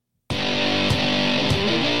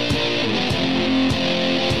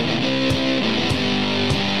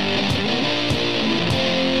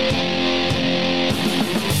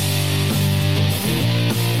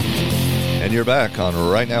you're back on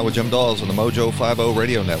Right Now with Jim Dawes on the Mojo 50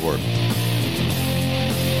 Radio Network.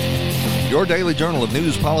 Your daily journal of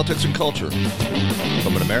news, politics, and culture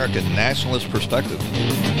from an American nationalist perspective.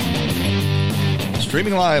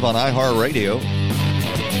 Streaming live on iHeartRadio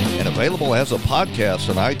and available as a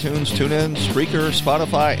podcast on iTunes, TuneIn, Spreaker,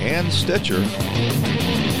 Spotify, and Stitcher.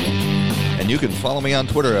 And you can follow me on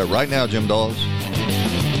Twitter at Right Now Jim Dawes.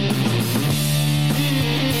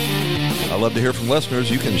 I love to hear from listeners.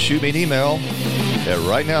 You can shoot me an email at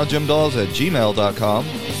rightnowjimdawes@gmail.com,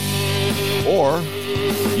 or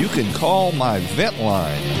you can call my vent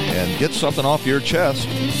line and get something off your chest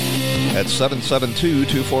at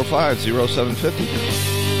 772-245-0750.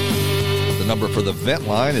 The number for the vent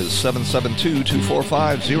line is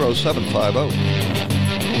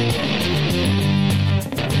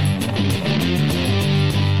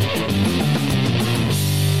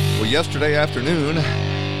Well, yesterday afternoon,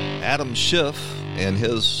 Adam Schiff and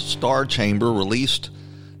his Star Chamber released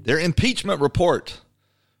their impeachment report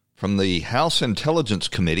from the House Intelligence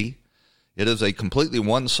Committee. It is a completely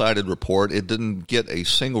one-sided report. It didn't get a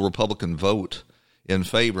single Republican vote in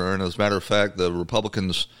favor, and as a matter of fact, the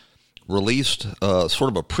Republicans released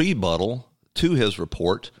sort of a prebuttal to his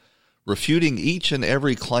report, refuting each and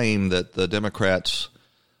every claim that the Democrats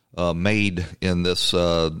made in this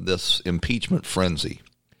impeachment frenzy.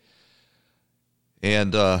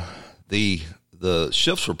 And the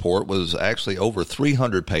Schiff's report was actually over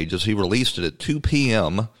 300 pages. He released it at 2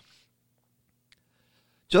 p.m.,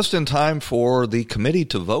 just in time for the committee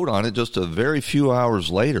to vote on it just a very few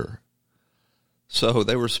hours later. So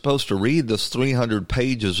they were supposed to read this 300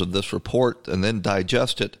 pages of this report and then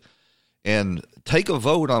digest it and take a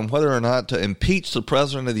vote on whether or not to impeach the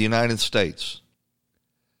President of the United States.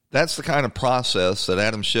 That's the kind of process that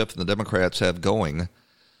Adam Schiff and the Democrats have going.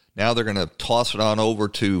 Now they're going to toss it on over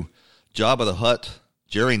to Jabba the Hutt,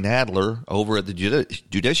 Jerry Nadler over at the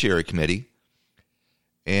Judiciary Committee,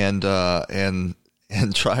 and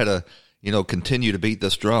try to, continue to beat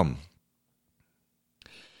this drum.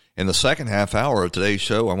 In the second half hour of today's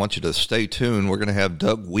show, I want you to stay tuned. We're going to have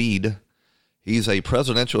Doug Weed. He's a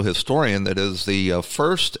presidential historian that is the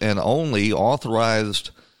first and only authorized,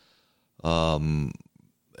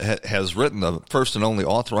 has written the first and only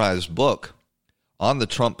authorized book on the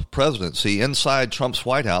Trump presidency, Inside Trump's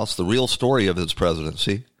White House, the real story of his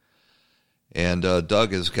presidency. And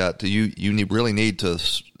Doug has got to, you really need to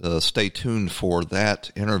stay tuned for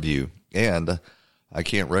that interview. And I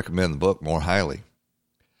can't recommend the book more highly.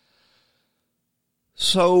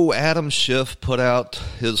 So Adam Schiff put out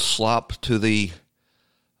his slop to the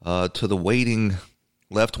waiting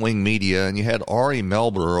left-wing media, and you had Ari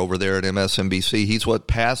Melber over there at MSNBC. He's what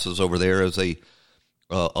passes over there as a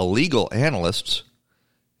legal analyst.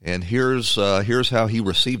 And here's how he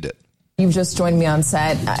received it. You've just joined me on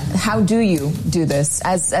set. How do you do this?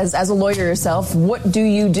 As a lawyer yourself, what do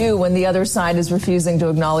you do when the other side is refusing to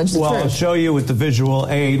acknowledge the truth? Well, I'll show you with the visual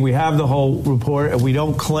aid. We have the whole report. We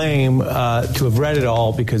don't claim to have read it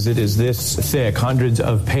all because it is this thick, hundreds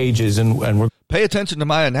of pages, and we're... Pay attention to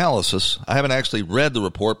my analysis. I haven't actually read the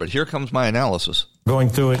report, but here comes my analysis. Going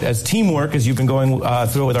through it as teamwork, as you've been going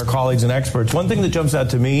through it with our colleagues and experts. One thing that jumps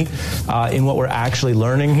out to me in what we're actually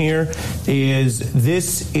learning here is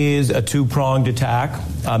this is a two-pronged attack.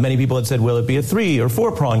 Many people had said, will it be a 3 or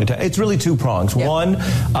 4-pronged attack? It's really 2 prongs. Yep. 1,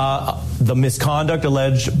 the misconduct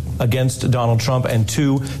alleged against Donald Trump, and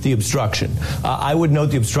 2, the obstruction. I would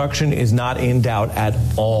note the obstruction is not in doubt at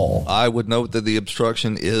all. I would note that the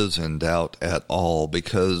obstruction is in doubt at all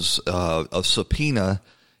because a subpoena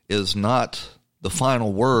is not the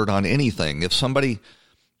final word on anything. If somebody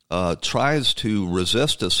tries to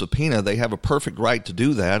resist a subpoena, they have a perfect right to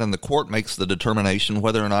do that, and the court makes the determination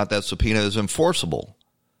whether or not that subpoena is enforceable.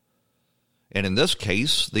 And in this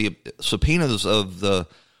case, the subpoenas of the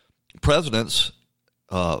president's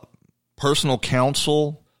personal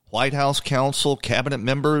counsel, White House counsel, cabinet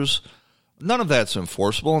members, none of that's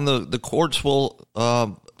enforceable, and the courts will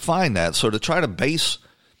find that. So to try to base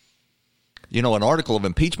an article of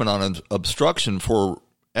impeachment on an obstruction for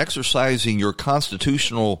exercising your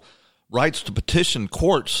constitutional rights to petition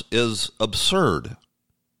courts is absurd.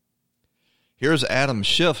 Here's Adam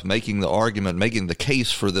Schiff making the argument, making the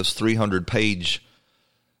case for this 300-page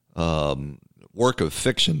work of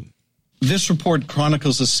fiction. This report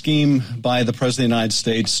chronicles a scheme by the President of the United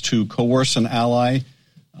States to coerce an ally,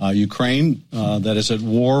 Ukraine, that is at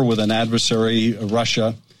war with an adversary,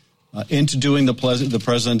 Russia, into doing the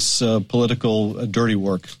president's political dirty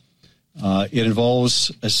work. It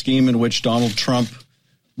involves a scheme in which Donald Trump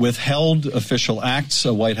withheld official acts,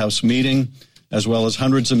 a White House meeting, as well as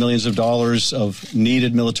hundreds of millions of dollars of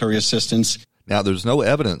needed military assistance. Now, there's no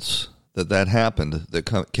evidence that happened,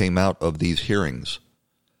 that came out of these hearings,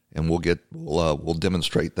 and we'll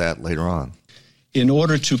demonstrate that later on. In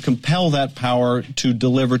order to compel that power to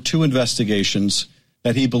deliver 2 investigations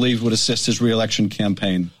that he believed would assist his reelection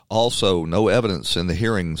campaign. Also, no evidence in the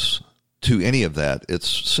hearings to any of that. It's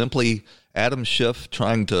simply Adam Schiff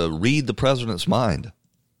trying to read the president's mind.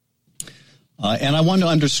 And I want to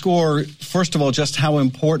underscore, first of all, just how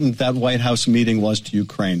important that White House meeting was to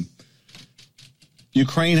Ukraine.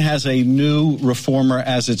 Ukraine has a new reformer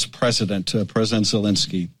as its president, President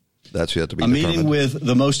Zelensky. That's yet to be determined. A meeting with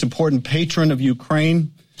the most important patron of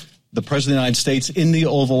Ukraine, the President of the United States, in the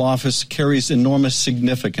Oval Office carries enormous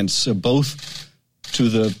significance, both to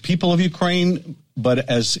the people of Ukraine, but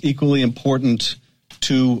as equally important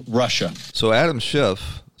to Russia. So Adam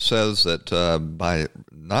Schiff says that by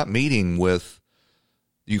not meeting with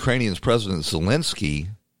Ukrainian's President Zelensky,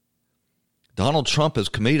 Donald Trump has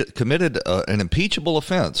committed an impeachable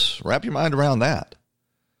offense. Wrap your mind around that.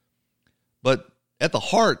 But at the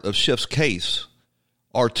heart of Schiff's case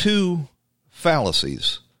are 2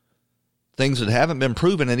 fallacies, things that haven't been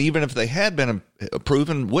proven, and even if they had been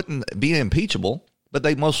proven, wouldn't be impeachable, but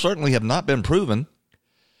they most certainly have not been proven.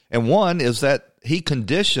 And one is that he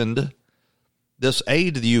conditioned this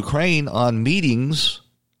aid to the Ukraine on meetings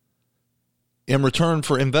in return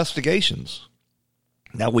for investigations.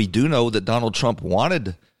 Now, we do know that Donald Trump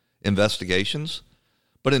wanted investigations,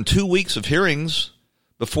 but in 2 weeks of hearings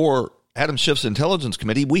before Adam Schiff's Intelligence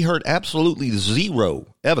Committee, we heard absolutely zero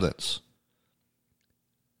evidence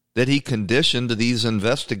that he conditioned these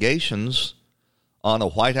investigations on a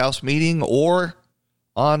White House meeting or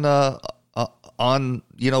on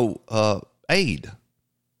aid.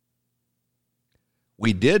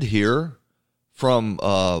 We did hear from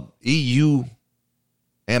EU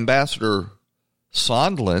Ambassador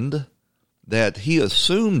Sondland that he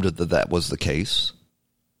assumed that was the case.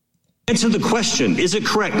 Answer the question. Is it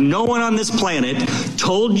correct? No one on this planet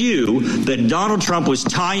told you that Donald Trump was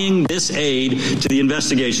tying this aid to the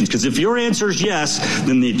investigations. Because if your answer is yes,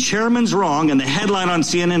 then the chairman's wrong and the headline on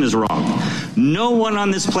CNN is wrong. No one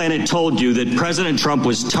on this planet told you that President Trump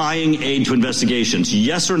was tying aid to investigations.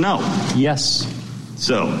 Yes or no? Yes.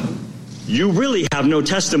 So you really have no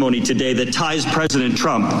testimony today that ties President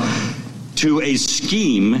Trump to a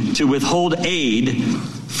scheme to withhold aid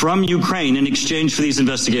from Ukraine in exchange for these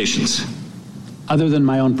investigations. Other than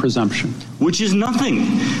my own presumption. Which is nothing.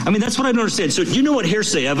 I mean, that's what I don't understand. So you know what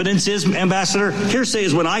hearsay evidence is, Ambassador? Hearsay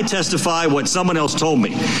is when I testify what someone else told me.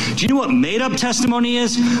 Do you know what made-up testimony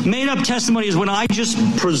is? Made-up testimony is when I just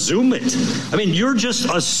presume it. I mean, you're just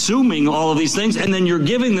assuming all of these things, and then you're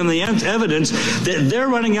giving them the evidence that they're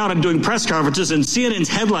running out and doing press conferences, and CNN's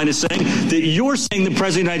headline is saying that you're saying the President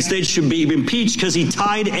of the United States should be impeached because he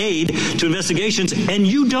tied aid to investigations, and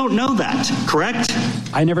you don't know that, correct?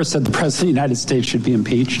 I never said the President of the United States should be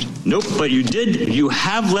impeached. Nope, but you did. You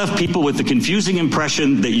have left people with the confusing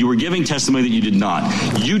impression that you were giving testimony that you did not.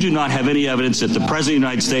 You do not have any evidence that the President of the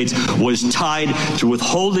United States was tied to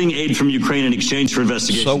withholding aid from Ukraine in exchange for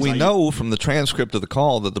investigations. So we know from the transcript of the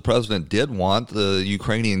call that the president did want the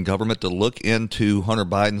Ukrainian government to look into Hunter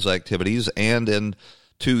Biden's activities and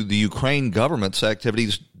into the Ukraine government's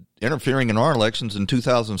activities interfering in our elections in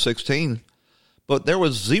 2016. But there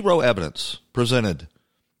was zero evidence presented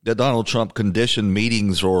that Donald Trump conditioned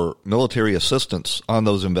meetings or military assistance on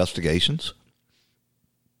those investigations.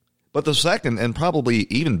 But the second and probably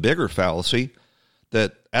even bigger fallacy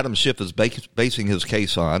that Adam Schiff is basing his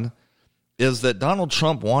case on is that Donald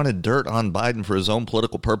Trump wanted dirt on Biden for his own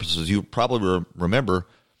political purposes. You probably remember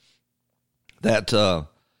that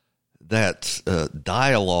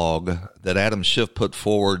dialogue that Adam Schiff put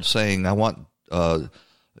forward saying, I want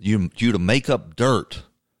you to make up dirt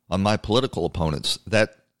on my political opponents.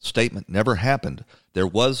 That statement never happened. There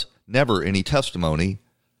was never any testimony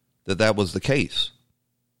that was the case.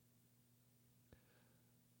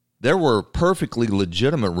 There were perfectly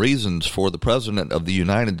legitimate reasons for the President of the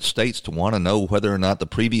United States to want to know whether or not the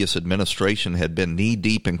previous administration had been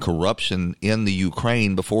knee-deep in corruption in the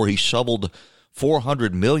Ukraine before he shoveled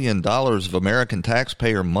 $400 million of American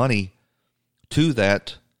taxpayer money to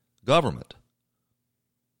that government.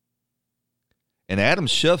 And Adam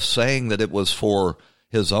Schiff saying that it was for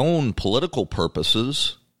his own political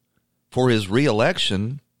purposes, for his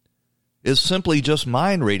reelection, is simply just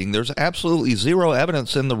mind reading. There's absolutely zero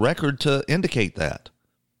evidence in the record to indicate that.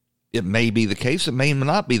 It may be the case, it may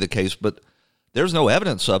not be the case, but there's no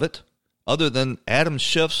evidence of it other than Adam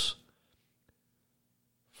Schiff's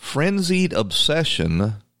frenzied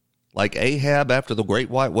obsession, like Ahab after the Great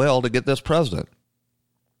White Whale, to get this president.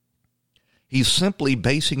 He's simply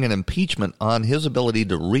basing an impeachment on his ability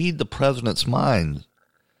to read the president's mind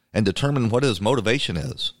and determine what his motivation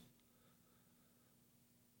is.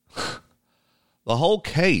 The whole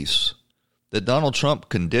case that Donald Trump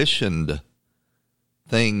conditioned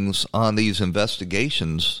things on these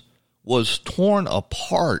investigations was torn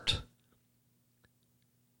apart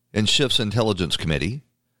in Schiff's Intelligence Committee.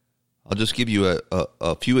 I'll just give you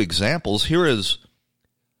a few examples. Here is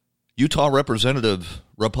Utah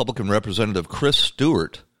Republican Representative Chris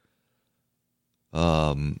Stewart.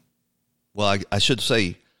 I should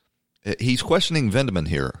say he's questioning Vendeman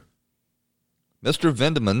here. Mr.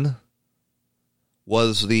 Vendeman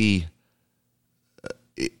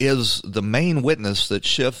is the main witness that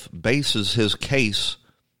Schiff bases his case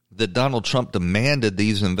that Donald Trump demanded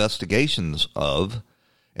these investigations of.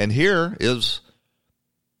 And here is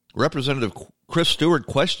Representative Chris Stewart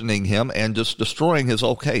questioning him and just destroying his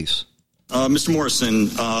whole case. Mr. Morrison,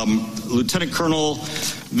 Lieutenant Colonel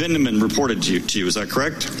Vendeman reported to you. Is that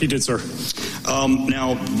correct? He did, sir.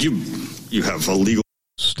 Now, you have a legal...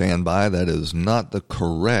 Stand by. That is not the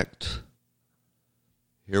correct...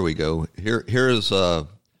 Here we go. Here is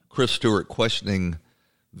Chris Stewart questioning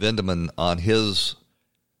Vendeman on his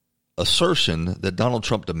assertion that Donald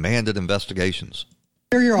Trump demanded investigations.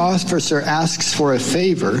 Your officer asks for a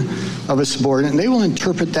favor of a subordinate, and they will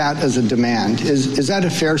interpret that as a demand. Is that a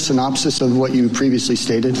fair synopsis of what you previously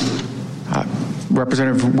stated?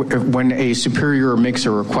 Representative, when a superior makes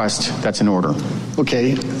a request, that's an order.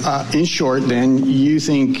 Okay. In short, then, you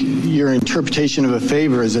think your interpretation of a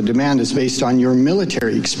favor as a demand is based on your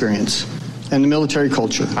military experience and the military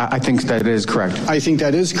culture? I think that is correct. I think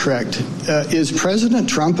that is correct. Is President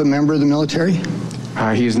Trump a member of the military?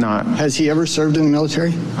 He is not. Has he ever served in the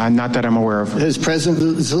military? Not that I'm aware of. Is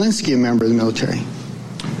President Zelensky a member of the military?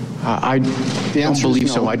 I don't believe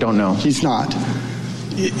so. I don't know. He's not.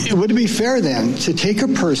 Would it be fair, then, to take a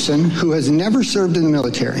person who has never served in the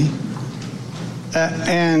military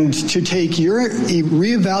and to take your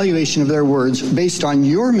reevaluation of their words based on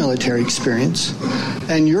your military experience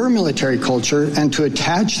and your military culture and to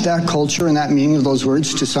attach that culture and that meaning of those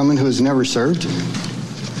words to someone who has never served?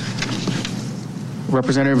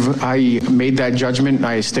 Representative, I made that judgment, and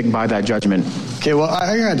I stick by that judgment. Okay, well,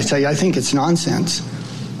 I got to tell you, I think it's nonsense.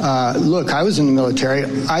 Look, I was in the military.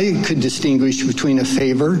 I could distinguish between a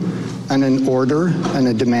favor and an order and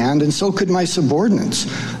a demand, and so could my subordinates.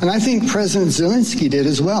 And I think President Zelensky did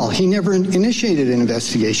as well. He never initiated an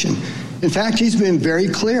investigation. In fact, he's been very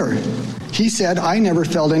clear. He said, I never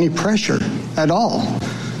felt any pressure at all.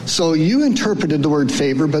 So you interpreted the word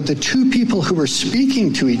favor, but the two people who were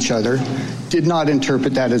speaking to each other did not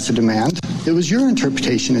interpret that as a demand. It was your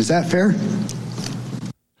interpretation. Is that fair?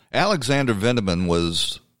 Alexander Vendeman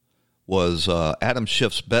was Adam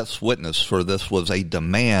Schiff's best witness for this, was a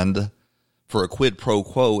demand for a quid pro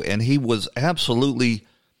quo, and he was absolutely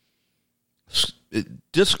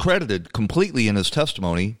discredited completely in his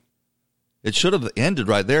testimony. It should have ended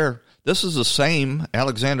right there. This is the same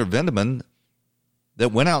Alexander Vendeman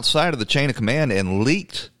that went outside of the chain of command and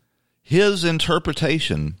leaked his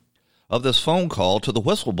interpretation of this phone call to the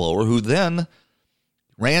whistleblower, who then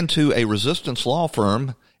ran to a resistance law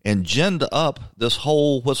firm and ginned up this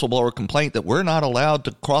whole whistleblower complaint that we're not allowed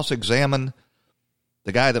to cross-examine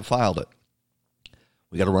the guy that filed it.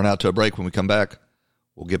 We got to run out to a break. When we come back,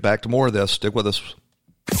 we'll get back to more of this. Stick with us.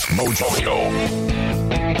 Mojo.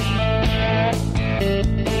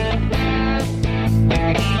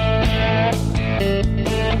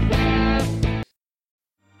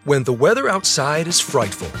 When the weather outside is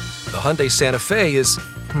frightful, the Hyundai Santa Fe is,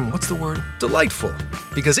 delightful.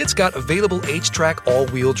 Because it's got available H-Track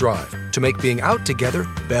all-wheel drive to make being out together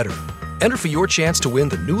better. Enter for your chance to win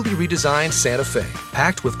the newly redesigned Santa Fe,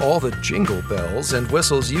 packed with all the jingle bells and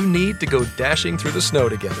whistles you need to go dashing through the snow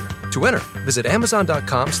together. To enter, visit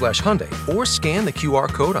Amazon.com/Hyundai or scan the QR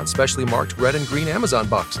code on specially marked red and green Amazon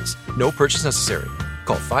boxes. No purchase necessary.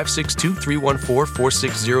 Call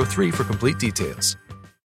 562-314-4603 for complete details.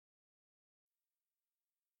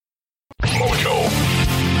 Mojo.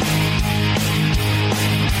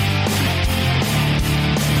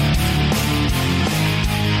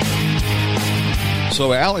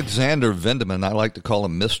 So Alexander Vendeman, I like to call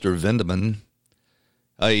him Mr. Vendeman,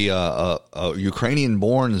 a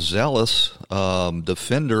Ukrainian-born zealous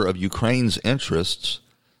defender of Ukraine's interests.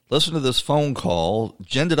 Listen to this phone call,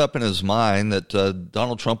 ginned it up in his mind that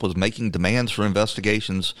Donald Trump was making demands for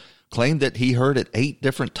investigations, claimed that he heard it 8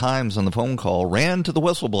 different times on the phone call, ran to the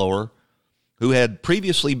whistleblower, who had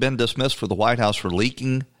previously been dismissed for the White House for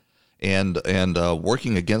leaking and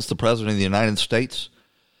working against the President of the United States.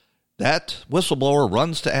 That whistleblower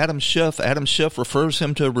runs to Adam Schiff. Adam Schiff refers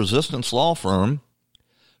him to a resistance law firm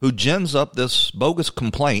who gins up this bogus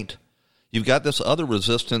complaint You've got this other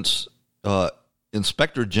resistance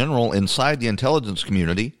inspector general inside the intelligence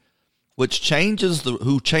community, which changes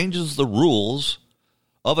the rules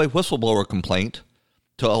of a whistleblower complaint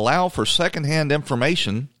to allow for secondhand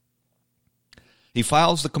information. He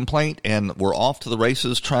files the complaint, and we're off to the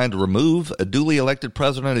races trying to remove a duly elected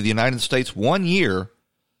president of the United States 1 year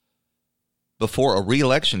before a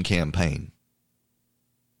re-election campaign.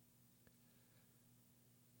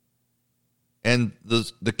 And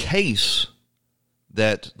the case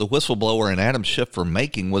that the whistleblower and Adam Schiff are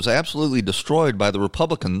making was absolutely destroyed by the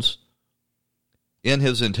Republicans in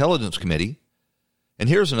his Intelligence Committee. And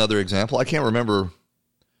here's another example. I can't remember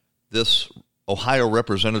this Ohio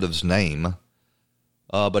representative's name,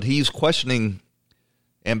 but he's questioning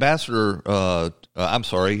National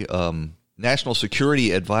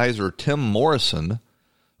Security Advisor Tim Morrison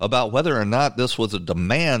about whether or not this was a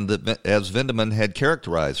demand that, as Vindeman had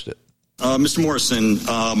characterized it. Mr. Morrison,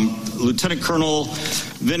 Lieutenant Colonel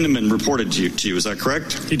Vindeman reported to you. Is that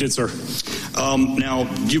correct? He did, sir. Now,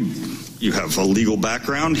 you have a legal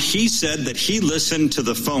background. He said that he listened to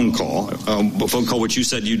the phone call, which you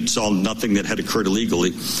said you saw nothing that had occurred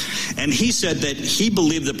illegally. And he said that he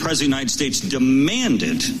believed the President of the United States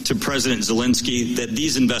demanded to President Zelensky that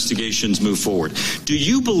these investigations move forward. Do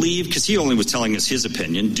you believe, because he only was telling us his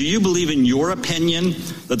opinion, do you believe in your opinion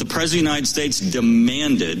that the President of the United States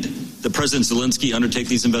demanded that President Zelensky undertake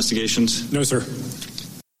these investigations? No, sir.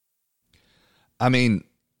 I mean,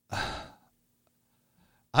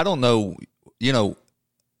 I don't know,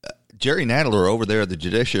 Jerry Nadler over there at the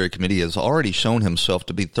Judiciary Committee has already shown himself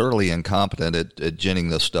to be thoroughly incompetent at ginning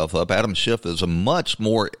this stuff up. Adam Schiff is a much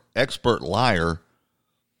more expert liar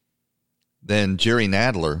than Jerry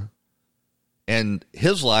Nadler, and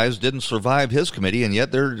his lies didn't survive his committee, and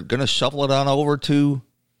yet they're going to shuffle it on over to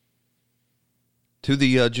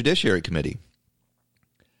the Judiciary Committee.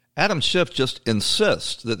 Adam Schiff just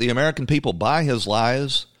insists that the American people buy his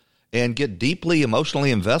lies and get deeply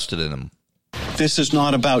emotionally invested in him. This is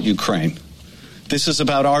not about Ukraine. This is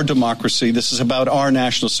about our democracy. This is about our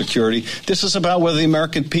national security. This is about whether the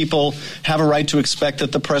American people have a right to expect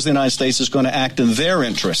that the President of the United States is going to act in their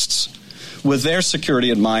interests, with their security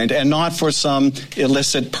in mind, and not for some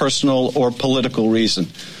illicit personal or political reason.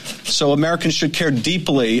 So Americans should care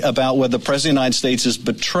deeply about whether the President of the United States is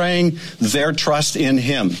betraying their trust in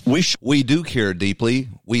him. We do care deeply.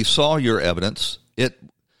 We saw your evidence.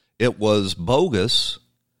 It was bogus.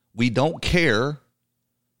 We don't care.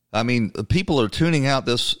 I mean, people are tuning out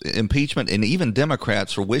this impeachment, and even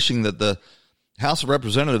Democrats are wishing that the House of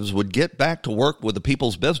Representatives would get back to work with the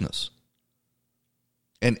people's business.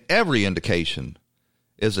 And every indication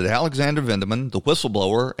is that Alexander Vindeman, the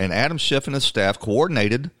whistleblower, and Adam Schiff and his staff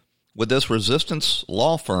coordinated with this resistance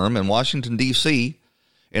law firm in Washington, D.C.,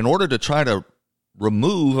 in order to try to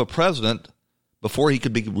remove a president before he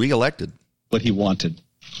could be reelected. What he wanted.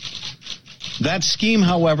 That scheme,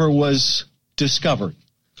 however, was discovered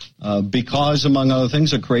because, among other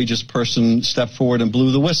things, a courageous person stepped forward and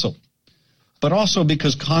blew the whistle. But also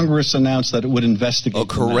because Congress announced that it would investigate. A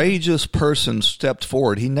courageous person stepped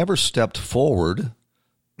forward. He never stepped forward.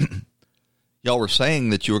 Y'all were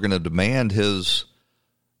saying that you were going to demand his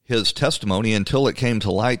testimony until it came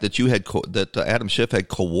to light that Adam Schiff had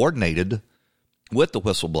coordinated with the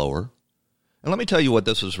whistleblower. And let me tell you what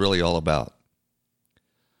this is really all about.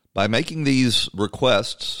 By making these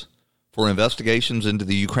requests for investigations into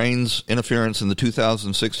the Ukraine's interference in the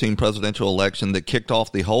 2016 presidential election that kicked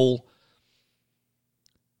off the whole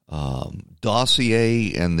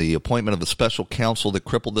dossier and the appointment of a special counsel that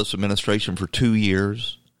crippled this administration for 2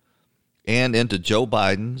 years, and into Joe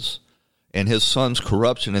Biden's and his son's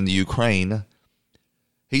corruption in the Ukraine,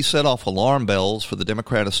 he set off alarm bells for the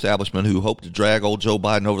Democrat establishment who hoped to drag old Joe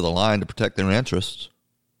Biden over the line to protect their interests.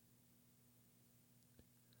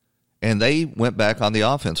 And they went back on the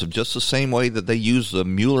offensive just the same way that they used the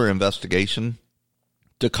Mueller investigation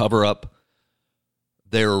to cover up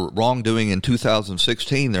their wrongdoing in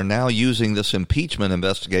 2016. They're now using this impeachment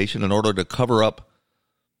investigation in order to cover up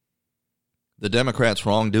the Democrats'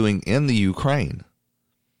 wrongdoing in the Ukraine.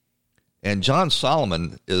 And John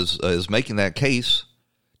Solomon is making that case.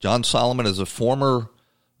 John Solomon is a former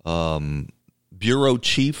bureau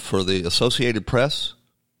chief for the Associated Press.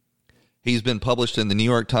 He's been published in the New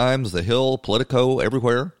York Times, The Hill, Politico,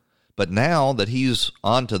 everywhere. But now that he's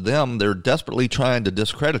on to them, they're desperately trying to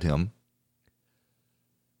discredit him.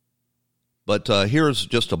 But here's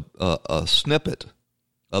just a snippet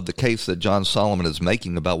of the case that John Solomon is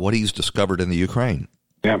making about what he's discovered in the Ukraine.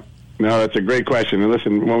 Yeah, no, that's a great question. And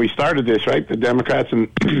listen, when we started this, right, the Democrats and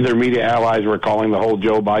their media allies were calling the whole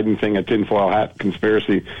Joe Biden thing a tinfoil hat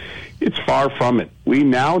conspiracy. It's far from it. We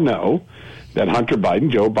now know that Hunter Biden,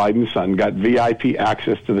 Joe Biden's son, got VIP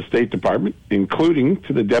access to the State Department, including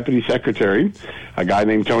to the Deputy Secretary, a guy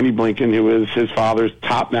named Tony Blinken, who was his father's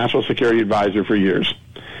top national security advisor for years.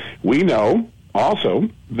 We know also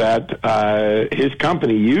that his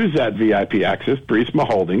company used that VIP access, Burisma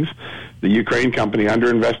Holdings, the Ukraine company under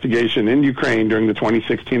investigation in Ukraine during the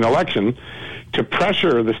 2016 election, to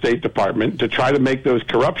pressure the State Department to try to make those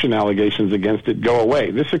corruption allegations against it go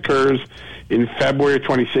away. This occurs in February of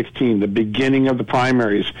 2016, the beginning of the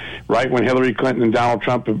primaries, right when Hillary Clinton and Donald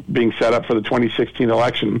Trump are being set up for the 2016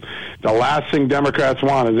 election. The last thing Democrats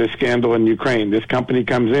want is this scandal in Ukraine. This company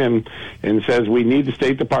comes in and says, we need the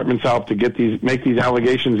State Department's help to make these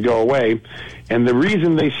allegations go away. And the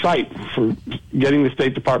reason they cite for getting the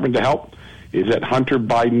State Department to help is that Hunter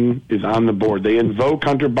Biden is on the board. They invoke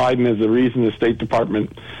Hunter Biden as the reason the State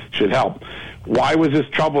Department should help. Why was this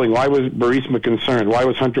troubling? Why was Burisma concerned? Why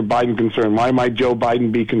was Hunter Biden concerned? Why might Joe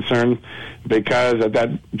Biden be concerned? Because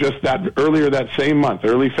earlier that same month,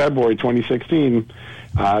 early February 2016,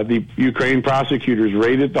 the Ukraine prosecutors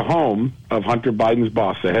raided the home of Hunter Biden's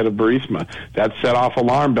boss, the head of Burisma. That set off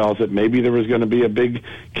alarm bells that maybe there was going to be a big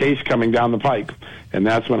case coming down the pike. And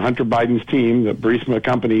that's when Hunter Biden's team, the Burisma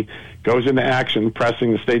company, goes into action,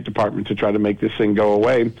 pressing the State Department to try to make this thing go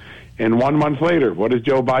away. And 1 month later, what does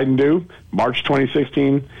Joe Biden do? March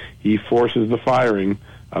 2016, he forces the firing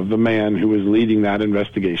of the man who was leading that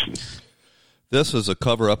investigation. This is a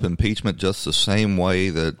cover-up impeachment just the same way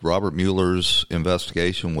that Robert Mueller's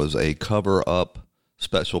investigation was a cover-up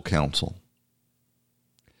special counsel.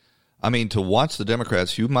 I mean, to watch the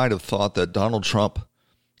Democrats, you might have thought that Donald Trump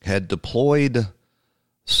had deployed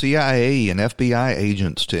CIA and FBI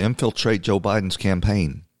agents to infiltrate Joe Biden's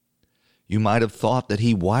campaign. You might have thought that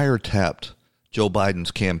he wiretapped Joe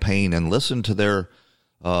Biden's campaign and listened to their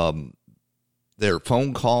phone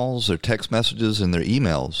calls, their text messages, and their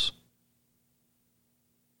emails.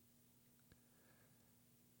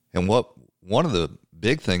 And one of the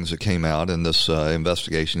big things that came out in this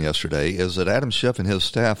investigation yesterday is that Adam Schiff and his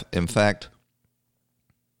staff, in fact,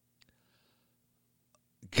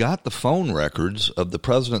 got the phone records of the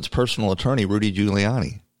president's personal attorney, Rudy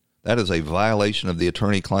Giuliani. That is a violation of the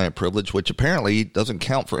attorney-client privilege, which apparently doesn't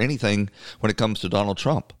count for anything when it comes to Donald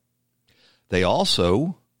Trump. They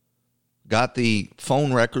also got the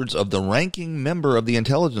phone records of the ranking member of the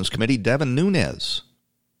Intelligence Committee, Devin Nunes,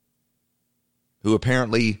 who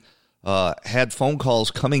apparently had phone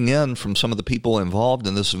calls coming in from some of the people involved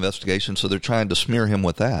in this investigation, so they're trying to smear him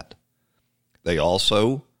with that. They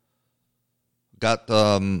also got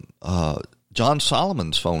John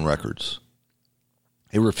Solomon's phone records.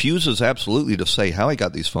 He refuses absolutely to say how he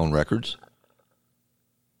got these phone records.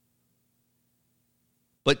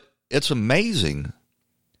 But it's amazing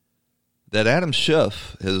that Adam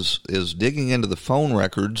Schiff is digging into the phone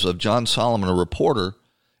records of John Solomon, a reporter,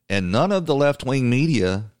 and none of the left-wing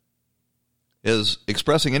media is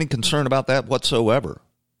expressing any concern about that whatsoever.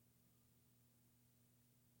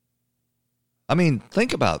 I mean,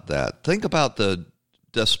 think about that. Think about the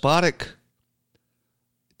despotic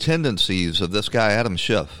tendencies of this guy, Adam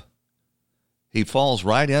Schiff. He falls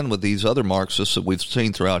right in with these other Marxists that we've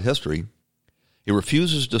seen throughout history. He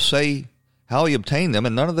refuses to say how he obtained them,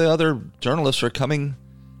 and none of the other journalists are coming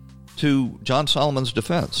to John Solomon's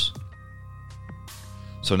defense.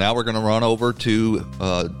 So now we're going to run over to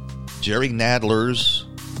Jerry Nadler's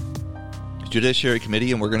Judiciary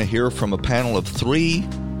Committee, and we're going to hear from a panel of 3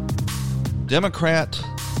 Democrat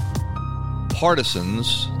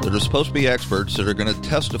partisans that are supposed to be experts that are going to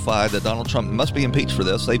testify that Donald Trump must be impeached for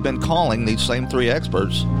this. They've been calling these same 3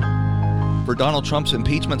 experts for Donald Trump's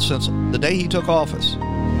impeachment since the day he took office.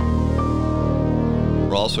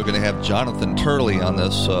 We're also going to have Jonathan Turley on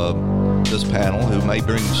this panel, who may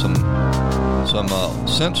bring some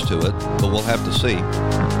sense to it, but we'll have to see.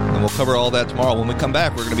 And we'll cover all that tomorrow. When we come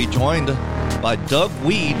back, we're going to be joined by Doug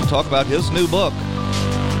Weed to talk about his new book,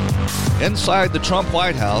 Inside the Trump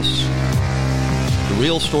White House, the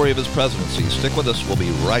real story of his presidency. Stick with us. We'll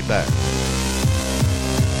be right back.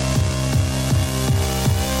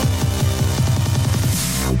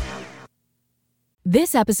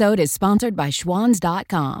 This episode is sponsored by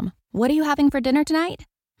Schwans.com. What are you having for dinner tonight?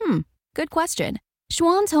 Good question.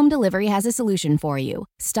 Schwann's Home Delivery has a solution for you.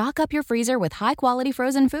 Stock up your freezer with high-quality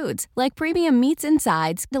frozen foods like premium meats and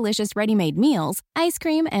sides, delicious ready-made meals, ice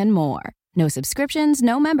cream, and more. No subscriptions,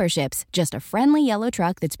 no memberships, just a friendly yellow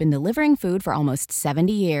truck that's been delivering food for almost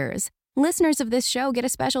 70 years. Listeners of this show get a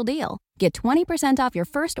special deal. Get 20% off your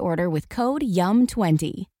first order with code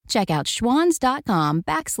YUM20. Check out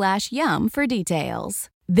schwans.com/YUM for details.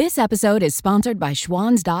 This episode is sponsored by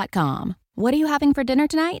Schwans.com. What are you having for dinner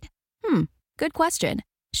tonight? Good question.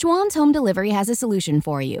 Schwann's Home Delivery has a solution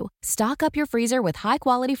for you. Stock up your freezer with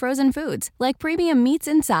high-quality frozen foods like premium meats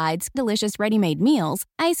and sides, delicious ready-made meals,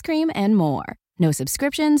 ice cream, and more. No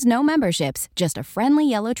subscriptions, no memberships, just a friendly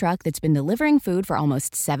yellow truck that's been delivering food for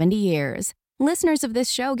almost 70 years. Listeners of this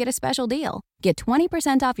show get a special deal. Get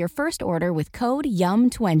 20% off your first order with code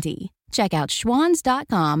YUM20. Check out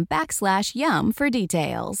schwans.com/YUM for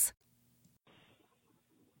details.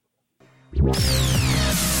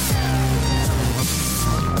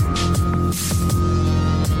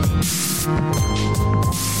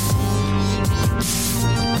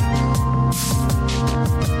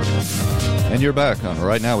 And you're back on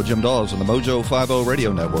Right Now with Jim Dawes on the Mojo 50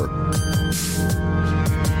 Radio Network.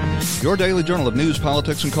 Your daily journal of news,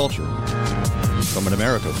 politics, and culture from an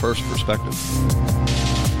America First perspective.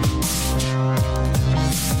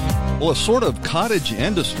 Well, a sort of cottage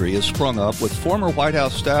industry has sprung up with former White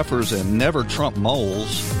House staffers and never Trump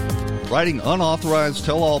moles writing unauthorized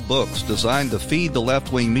tell-all books designed to feed the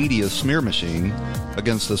left-wing media smear machine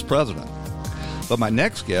against this president. But my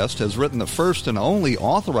next guest has written the first and only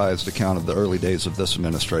authorized account of the early days of this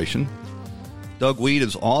administration. Doug Weed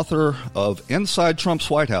is author of Inside Trump's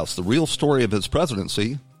White House, The Real Story of His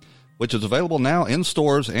Presidency, which is available now in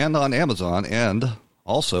stores and on Amazon and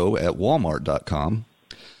also at Walmart.com.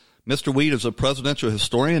 Mr. Weed is a presidential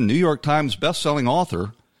historian, New York Times bestselling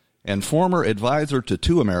author, and former advisor to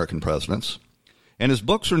 2 American presidents. And his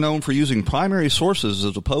books are known for using primary sources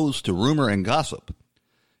as opposed to rumor and gossip.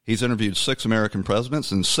 He's interviewed 6 American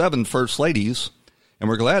presidents and 7 first ladies, and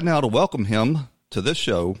we're glad now to welcome him to this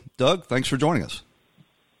show. Doug, thanks for joining us.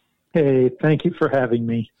 Hey, thank you for having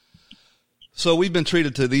me. So we've been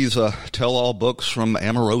treated to these tell-all books from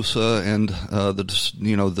Omarosa and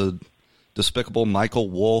the despicable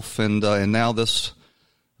Michael Wolff, and now this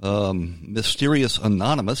mysterious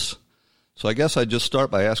Anonymous. So I guess I'd just start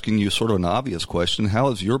by asking you sort of an obvious question: how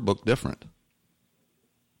is your book different?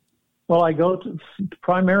 Well, I go to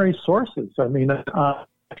primary sources. I mean,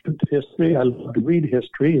 history. I love to read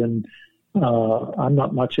history, and I'm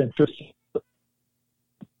not much interested.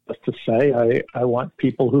 Just to say, I want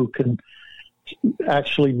people who can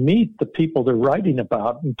actually meet the people they're writing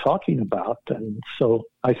about and talking about. And so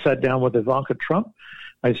I sat down with Ivanka Trump.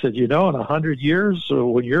 I said, in 100 years,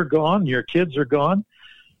 when you're gone, your kids are gone,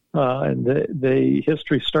 and the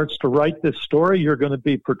history starts to write this story, you're going to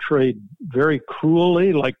be portrayed very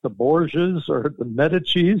cruelly like the Borgias or the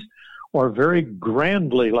Medicis, or very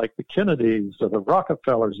grandly like the Kennedys or the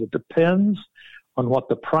Rockefellers. It depends on what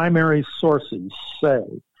the primary sources say.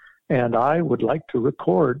 And I would like to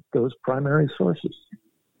record those primary sources.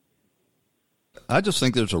 I just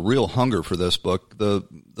think there's a real hunger for this book. The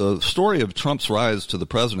story of Trump's rise to the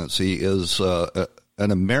presidency is an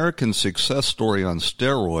American success story on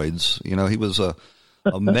steroids. He was a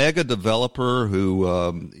mega developer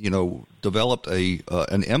who, developed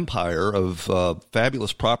an empire of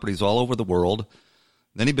fabulous properties all over the world.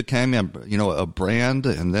 Then he became, a brand,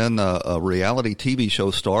 and then a reality TV show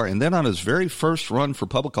star. And then on his very first run for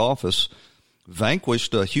public office,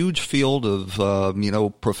 vanquished a huge field of,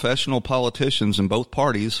 professional politicians in both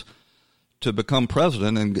parties to become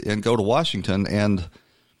president and go to Washington. And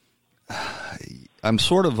I'm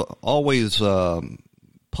sort of always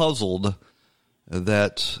puzzled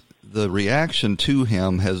that the reaction to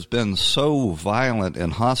him has been so violent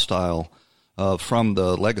and hostile from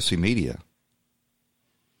the legacy media.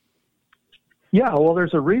 Yeah, well,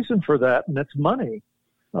 there's a reason for that, and it's money.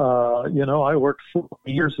 I worked 4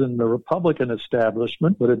 years in the Republican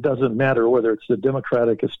establishment, but it doesn't matter whether it's the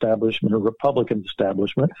Democratic establishment or Republican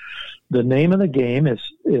establishment. The name of the game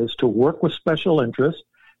is to work with special interests,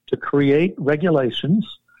 to create regulations,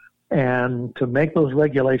 and to make those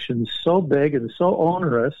regulations so big and so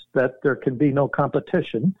onerous that there can be no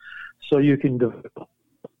competition, so you can develop.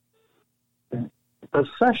 The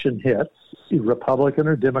session hits, Republican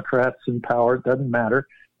or Democrats in power, it doesn't matter.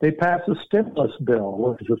 They pass a stimulus bill,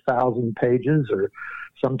 which is 1,000 pages or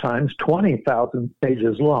sometimes 20,000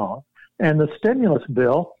 pages long. And the stimulus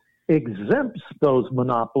bill exempts those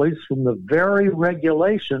monopolies from the very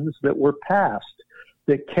regulations that were passed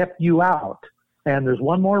that kept you out. And there's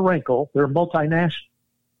one more wrinkle. They're multinational,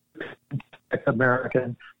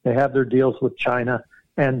 American. They have their deals with China.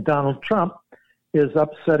 And Donald Trump is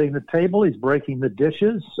upsetting the table. He's breaking the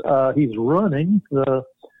dishes. He's ruining the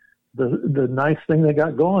nice thing they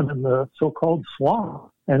got going in the so-called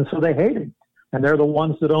swamp. And so they hate him. And they're the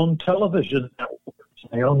ones that own television networks.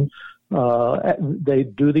 They own, they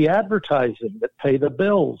do the advertising that pay the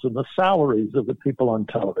bills and the salaries of the people on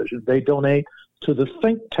television. They donate to the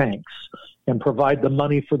think tanks and provide the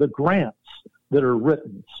money for the grants that are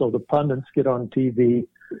written. So the pundits get on TV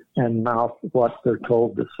and mouth what they're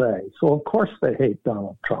told to say. So, of course, they hate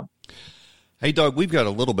Donald Trump. Hey, Doug, we've got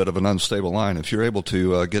a little bit of an unstable line. If you're able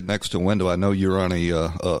to get next to a window, I know you're on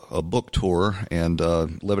a book tour and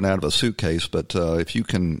living out of a suitcase, but if you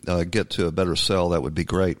can get to a better cell, that would be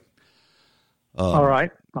great. All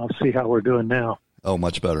right. I'll see how we're doing now. Oh,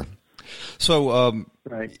 much better. So,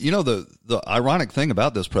 right. You know, the ironic thing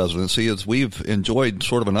about this presidency is we've enjoyed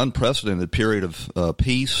sort of an unprecedented period of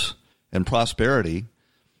peace and prosperity,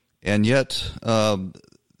 and yet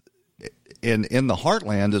in the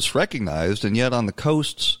heartland it's recognized, and yet on the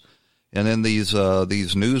coasts and in these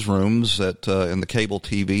newsrooms in the cable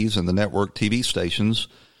TVs and the network TV stations,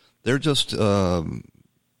 they're just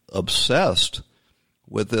obsessed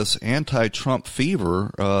with this anti-Trump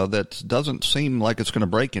fever that doesn't seem like it's going to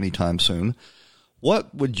break anytime soon.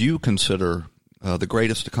 What would you consider the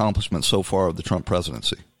greatest accomplishment so far of the Trump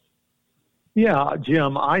presidency? Yeah,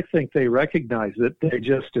 Jim, I think they recognize it.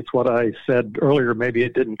 It's what I said earlier. Maybe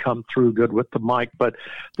it didn't come through good with the mic, but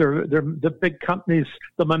they're the big companies,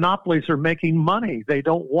 the monopolies are making money. They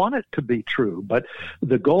don't want it to be true. But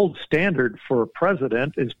the gold standard for a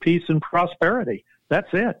president is peace and prosperity. That's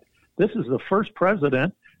it. This is the first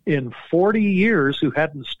president in 40 years who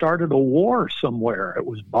hadn't started a war somewhere. It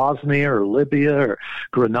was Bosnia or Libya or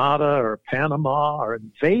Grenada or Panama or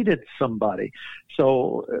invaded somebody.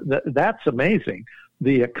 So that's amazing.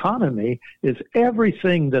 The economy is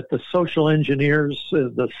everything that the social engineers,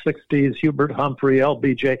 the 60s, Hubert Humphrey,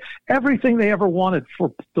 LBJ, everything they ever wanted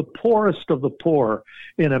for the poorest of the poor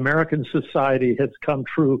in American society has come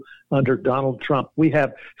true under Donald Trump. We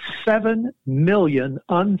have 7 million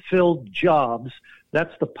unfilled jobs.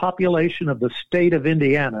 That's the population of the state of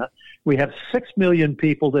Indiana. We have 6 million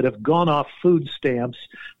people that have gone off food stamps.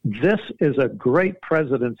 This is a great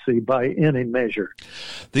presidency by any measure.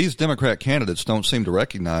 These Democrat candidates don't seem to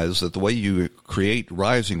recognize that the way you create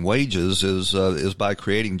rising wages is by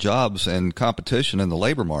creating jobs and competition in the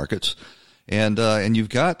labor markets, and you've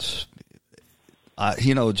got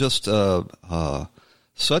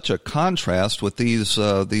such a contrast with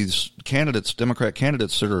these candidates, Democrat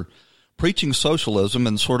candidates that are preaching socialism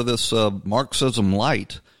and sort of this Marxism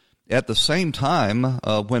light. At the same time,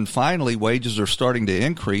 when finally wages are starting to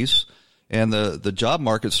increase and the job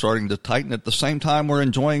market's starting to tighten, at the same time we're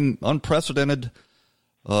enjoying unprecedented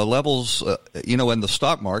levels, in the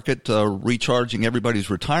stock market, recharging everybody's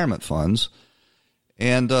retirement funds.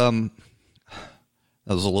 And that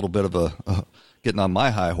was a little bit of a getting on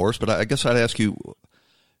my high horse, but I guess I'd ask you,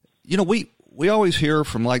 we always hear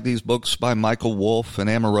from like these books by Michael Wolff and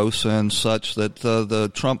Omarosa and such that the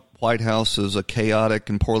Trump White House is a chaotic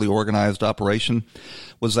and poorly organized operation.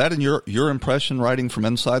 Was that in your impression writing from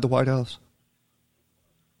inside the White House?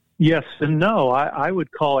 Yes and no. I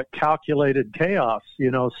would call it calculated chaos.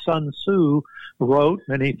 Sun Tzu wrote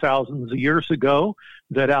many thousands of years ago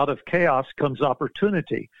that out of chaos comes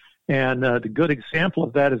opportunity. And the good example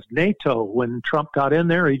of that is NATO. When Trump got in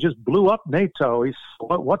there, he just blew up NATO. He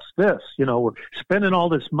said, what's this? We're spending all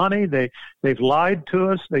this money. They've lied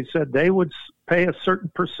to us. They said they would pay a certain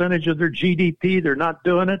percentage of their GDP. They're not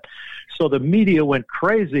doing it. So the media went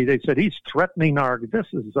crazy. They said, he's threatening this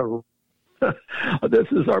is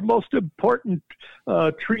our most important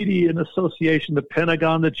treaty and association. The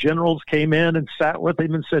Pentagon, the generals came in and sat with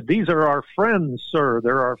him and said, these are our friends, sir.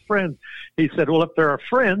 They're our friends. He said, well, if they're our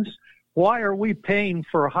friends, why are we paying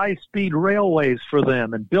for high-speed railways for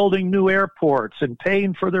them and building new airports and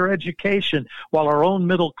paying for their education while our own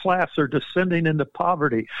middle class are descending into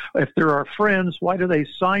poverty? If they're our friends, why do they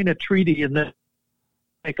sign a treaty and then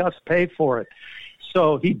make us pay for it?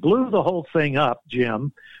 So he blew the whole thing up,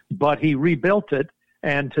 Jim, but he rebuilt it.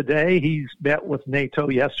 And today he's met with NATO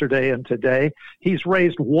yesterday and today. He's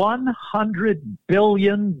raised $100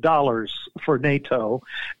 billion for NATO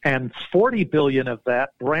and $40 billion of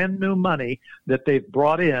that brand new money that they've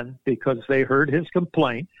brought in because they heard his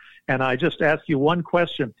complaint. And I just ask you one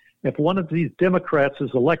question. If one of these Democrats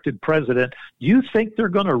is elected president, do you think they're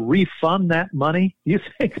going to refund that money? Do you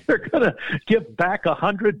think they're going to give back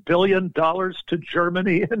 $100 billion to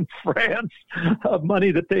Germany and France,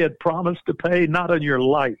 money that they had promised to pay? Not in your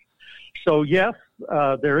life. So, yes,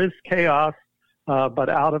 there is chaos, but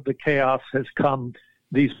out of the chaos has come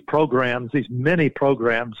these programs, these many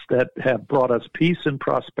programs that have brought us peace and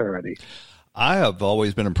prosperity. I have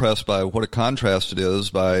always been impressed by what a contrast it is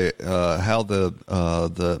by how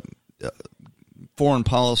the foreign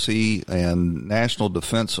policy and national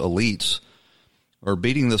defense elites are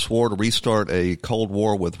beating this war to restart a Cold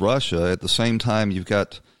War with Russia. At the same time, you've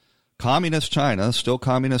got communist China, still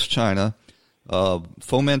communist China,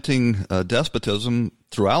 fomenting despotism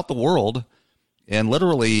throughout the world. and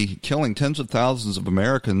literally killing tens of thousands of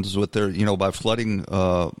Americans with their, by flooding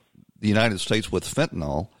the United States with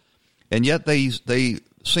fentanyl. And yet they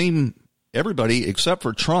seem, everybody except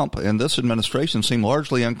for Trump and this administration seem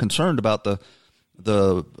largely unconcerned about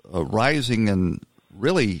the rising and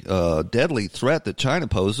really deadly threat that China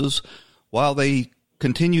poses, while they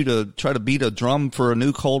continue to try to beat a drum for a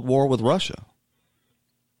new Cold War with Russia.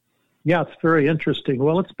 Yeah, it's very interesting.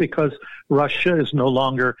 Well, it's because Russia is no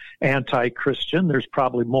longer anti-Christian. There's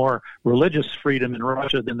probably more religious freedom in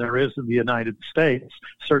Russia than there is in the United States,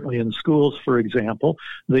 certainly in schools, for example.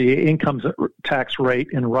 The income tax rate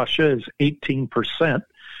in Russia is 18%.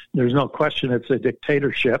 There's no question it's a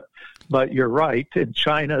dictatorship. But you're right. In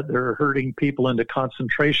China, they're herding people into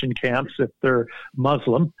concentration camps if they're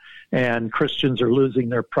Muslim, and Christians are losing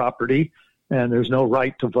their property, and there's no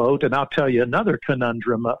right to vote. And I'll tell you another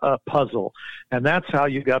conundrum, a puzzle, and that's how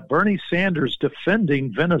you got Bernie Sanders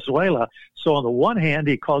defending Venezuela. So on the one hand,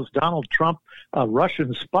 he calls Donald Trump a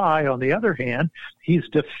Russian spy. On the other hand, he's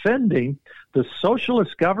defending the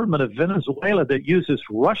socialist government of Venezuela that uses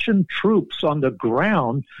Russian troops on the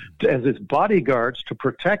ground as its bodyguards to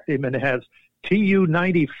protect him, and has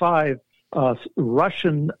Tu-95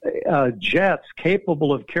 Russian jets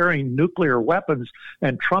capable of carrying nuclear weapons,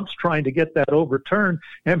 and Trump's trying to get that overturned,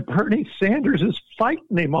 and Bernie Sanders is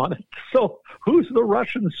fighting him on it. So who's the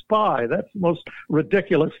Russian spy? That's the most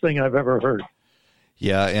ridiculous thing I've ever heard.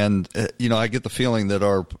 Yeah, and, I get the feeling that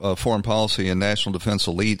our foreign policy and national defense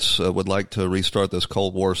elites would like to restart this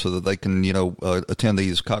Cold War so that they can, attend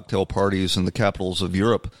these cocktail parties in the capitals of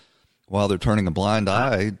Europe while they're turning a blind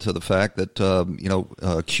eye to the fact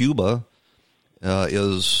that, Cuba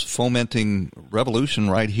is fomenting revolution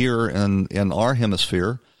right here in our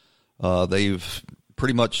hemisphere. They've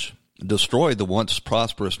pretty much destroyed the once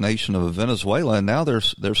prosperous nation of Venezuela, and now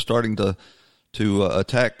they're starting to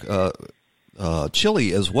attack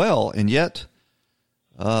Chile as well, and yet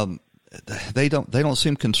they don't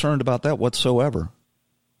seem concerned about that whatsoever.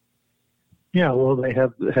 Yeah, well, they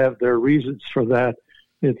have their reasons for that.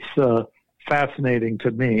 It's fascinating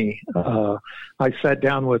to me. I sat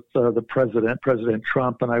down with President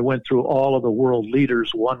Trump, and I went through all of the world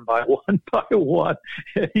leaders one by one.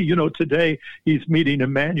 Today he's meeting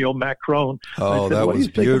Emmanuel Macron. Oh, that was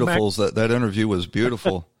beautiful. That interview was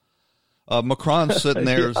beautiful. Macron's sitting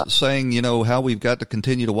there saying, how we've got to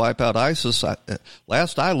continue to wipe out ISIS.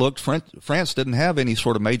 Last I looked, France didn't have any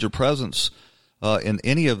sort of major presence in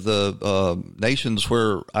any of the nations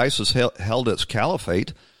where ISIS held its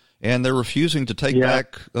caliphate, and they're refusing to take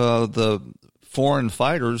back the foreign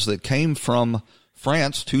fighters that came from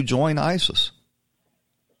France to join ISIS.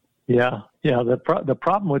 Yeah. The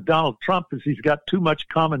problem with Donald Trump is he's got too much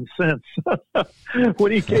common sense.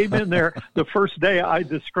 When he came in there, the first day I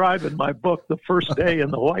describe in my book, the first day in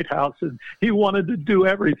the White House, and he wanted to do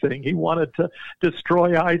everything. He wanted to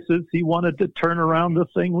destroy ISIS. He wanted to turn around the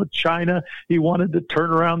thing with China. He wanted to turn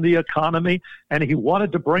around the economy, and he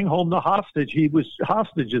wanted to bring home the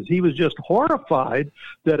hostages. He was just horrified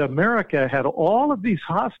that America had all of these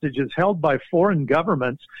hostages held by foreign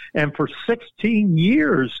governments, and for 16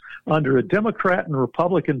 years under a Democrat and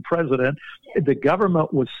Republican president, the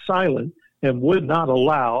government was silent and would not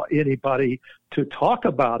allow anybody to talk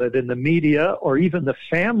about it in the media or even the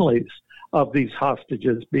families of these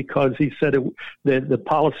hostages, because he said the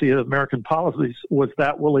policy of American policies was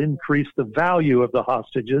that will increase the value of the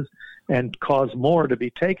hostages and cause more to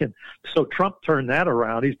be taken. So Trump turned that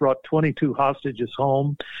around. He's brought 22 hostages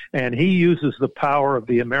home, and he uses the power of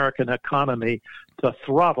the American economy to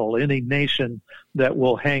throttle any nation that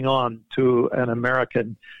will hang on to an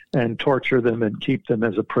American and torture them and keep them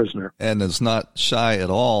as a prisoner. And is not shy at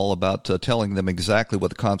all about telling them exactly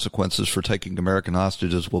what the consequences for taking American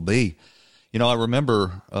hostages will be. I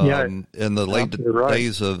remember in the late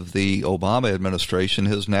days of the Obama administration,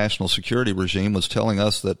 his national security regime was telling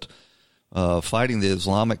us that fighting the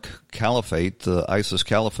Islamic Caliphate, the ISIS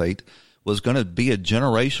Caliphate, was going to be a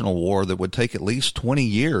generational war that would take at least 20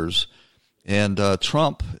 years. And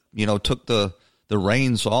Trump, took the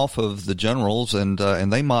reins off of the generals, and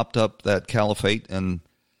they mopped up that caliphate in,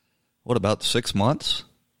 about 6 months?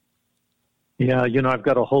 Yeah, I've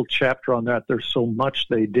got a whole chapter on that. There's so much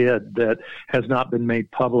they did that has not been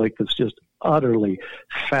made public. It's just utterly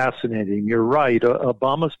fascinating. You're right.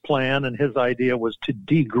 Obama's plan and his idea was to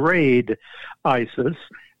degrade ISIS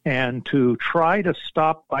and to try to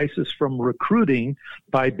stop ISIS from recruiting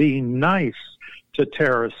by being nice to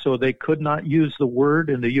terrorists. So they could not use the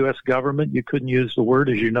word in the U.S. government. You couldn't use the word,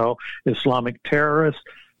 as you know, Islamic terrorist.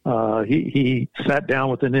 He sat down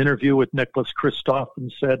with an interview with Nicholas Kristof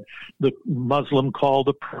and said the Muslim call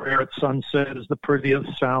to prayer at sunset is the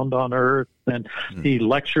prettiest sound on earth. And he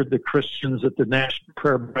lectured the Christians at the National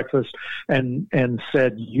Prayer Breakfast and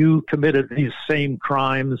said, you committed these same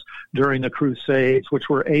crimes during the Crusades, which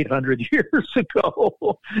were 800 years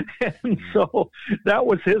ago. And so that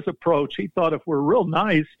was his approach. He thought if we're real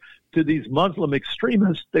nice to these Muslim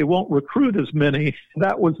extremists, they won't recruit as many.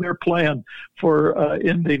 That was their plan for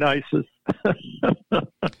ending ISIS.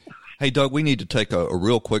 Hey, Doug, we need to take a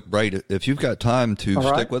real quick break. If you've got time to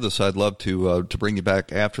stick with us, I'd love to bring you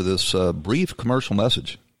back after this brief commercial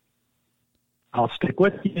message. I'll stick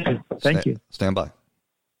with you. Thank you. Stand by.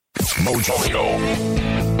 Mojo.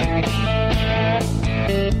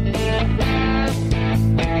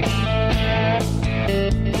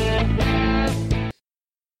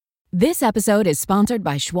 This episode is sponsored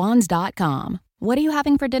by Schwans.com. What are you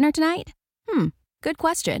having for dinner tonight? Good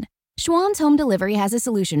question. Schwans Home Delivery has a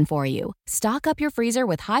solution for you. Stock up your freezer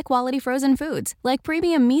with high-quality frozen foods like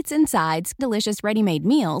premium meats and sides, delicious ready-made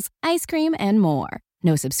meals, ice cream, and more.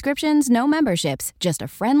 No subscriptions, no memberships, just a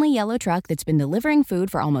friendly yellow truck that's been delivering food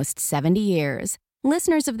for almost 70 years.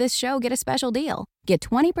 Listeners of this show get a special deal. Get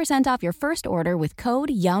 20% off your first order with code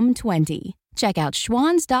YUM20. Check out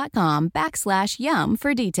schwans.com/yum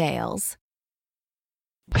for details.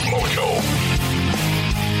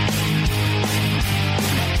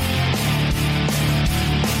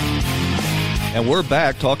 And we're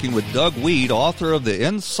back talking with Doug Weed, author of the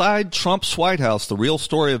Inside Trump's White House, the real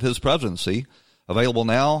story of his presidency, available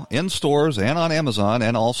now in stores and on Amazon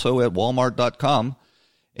and also at Walmart.com.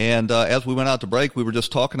 And as we went out to break, we were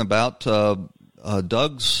just talking about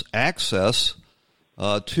Doug's access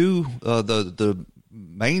to the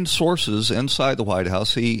main sources inside the White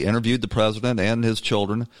House. He interviewed the president and his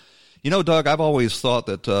children. You know, Doug, I've always thought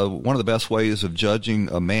that one of the best ways of judging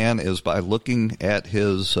a man is by looking at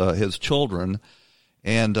his children,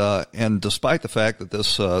 and despite the fact that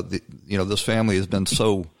this this family has been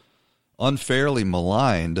so unfairly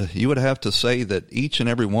maligned, you would have to say that each and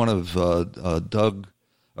every one of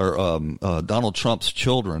Donald Trump's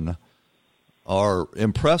children are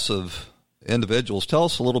impressive individuals. Tell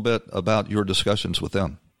us a little bit about your discussions with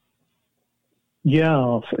them.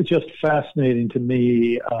 Yeah, just fascinating to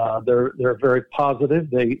me. They're very positive.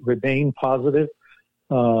 They remain positive.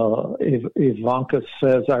 Ivanka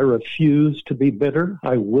says, I refuse to be bitter.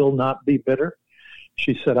 I will not be bitter.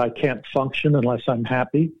 She said, I can't function unless I'm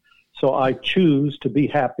happy. So I choose to be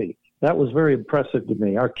happy. That was very impressive to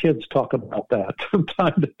me. Our kids talk about that from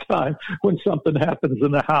time to time. When something happens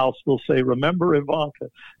in the house, we'll say, remember, Ivanka,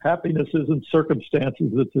 happiness isn't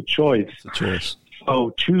circumstances, it's a choice. It's a choice. So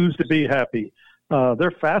choose to be happy.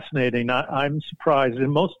 They're fascinating. I'm surprised. In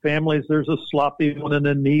most families, there's a sloppy one and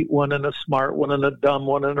a neat one and a smart one and a dumb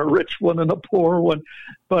one and a rich one and a poor one.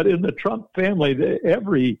 But in the Trump family,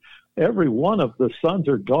 every one of the sons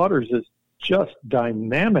or daughters is just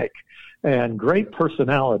dynamic and great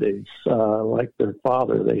personalities. Like their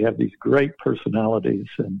father, they have these great personalities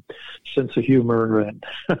and sense of humor. And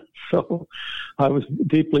so I was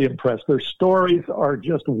deeply impressed. Their stories are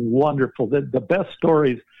just wonderful. The best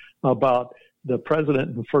stories about the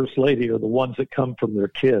president and first lady are the ones that come from their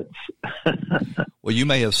kids. Well, you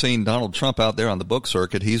may have seen Donald Trump out there on the book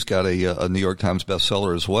circuit. He's got a New York Times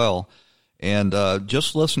bestseller as well. And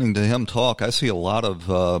just listening to him talk, I see a lot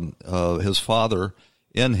of his father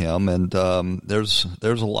in him. And there's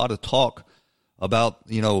a lot of talk about,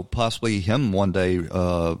 possibly him one day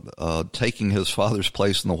taking his father's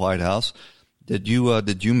place in the White House. Did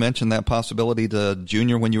you mention that possibility to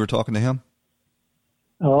Junior when you were talking to him?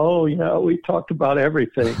 Oh, yeah, we talked about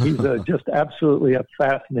everything. He's just absolutely a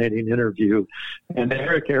fascinating interview. And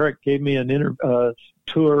Eric gave me an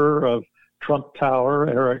tour of Trump Tower.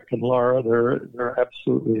 Eric and Laura, they're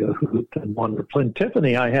absolutely a hoot and wonderful. And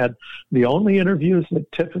Tiffany, I had the only interviews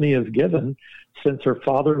that Tiffany has given since her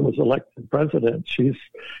father was elected president. She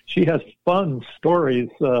has fun stories.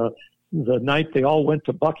 The night they all went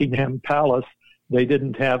to Buckingham Palace, they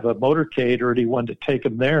didn't have a motorcade or anyone to take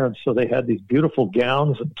them there, and so they had these beautiful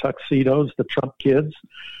gowns and tuxedos, the Trump kids.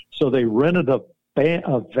 So they rented a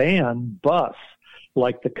van bus,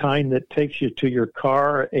 like the kind that takes you to your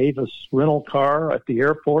car, Avis rental car at the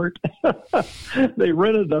airport. They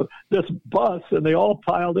rented this bus, and they all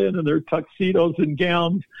piled in their tuxedos and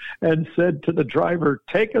gowns and said to the driver,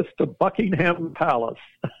 take us to Buckingham Palace.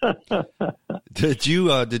 Did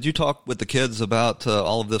you talk with the kids about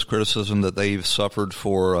all of this criticism that they've suffered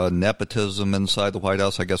for nepotism inside the White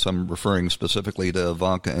House? I guess I'm referring specifically to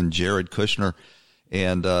Ivanka and Jared Kushner,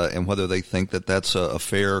 and whether they think that that's a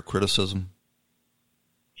fair criticism?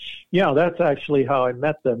 Yeah, that's actually how I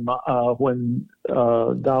met them. When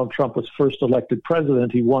Donald Trump was first elected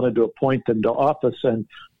president, he wanted to appoint them to office, and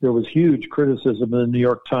there was huge criticism in the New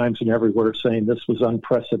York Times and everywhere saying this was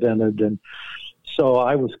unprecedented. And so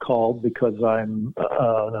I was called because I'm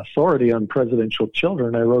an authority on presidential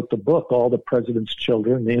children. I wrote the book, All the President's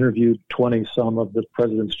Children. They interviewed 20-some of the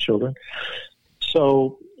president's children.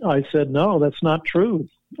 So I said, no, that's not true.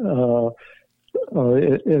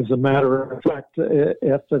 As a matter of fact,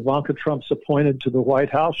 if Ivanka Trump's appointed to the White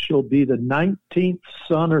House, she'll be the 19th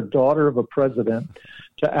son or daughter of a president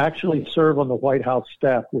to actually serve on the White House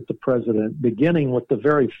staff with the president, beginning with the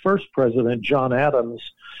very first president, John Adams,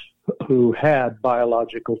 who had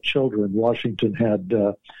biological children. Washington had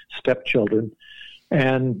stepchildren.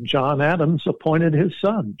 And John Adams appointed his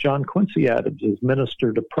son, John Quincy Adams, as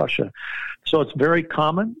minister to Prussia. So it's very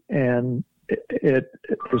common, and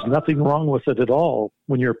there's nothing wrong with it at all.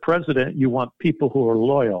 When you're president, you want people who are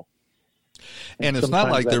loyal. And it's not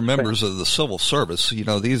like they're members of the civil service. You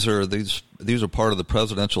know, these are part of the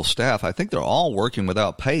presidential staff. I think they're all working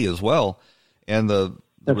without pay as well. And the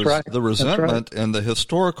resentment and the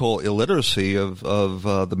historical illiteracy of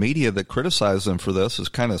the media that criticize them for this is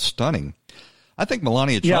kind of stunning. I think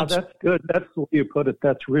Melania Trump. Yeah, that's good. That's the way you put it.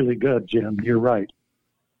 That's really good, Jim. You're right.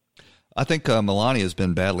 I think Melania has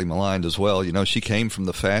been badly maligned as well. You know, she came from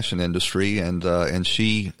the fashion industry, and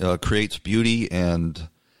she creates beauty and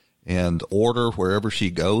order wherever she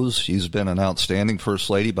goes. She's been an outstanding first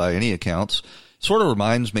lady by any accounts. Sort of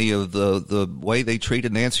reminds me of the way they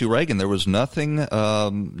treated Nancy Reagan. There was nothing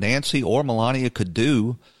Nancy or Melania could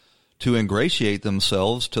do to ingratiate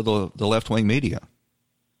themselves to the left-wing media.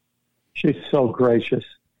 She's so gracious.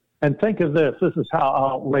 And think of this. This is how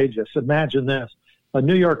outrageous. Imagine this. A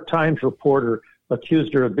New York Times reporter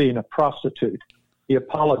accused her of being a prostitute. He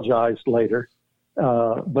apologized later,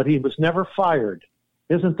 but he was never fired.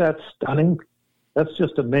 Isn't that stunning? That's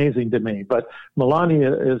just amazing to me. But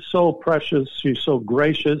Melania is so precious. She's so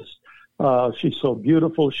gracious. She's so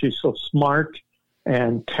beautiful. She's so smart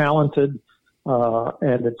and talented.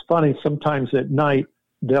 And it's funny, sometimes at night,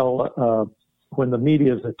 when the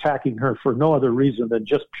media is attacking her for no other reason than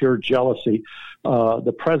just pure jealousy,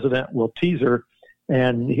 the president will tease her.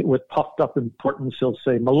 And with puffed up importance, he'll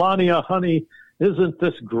say, Melania, honey, isn't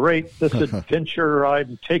this great, this adventure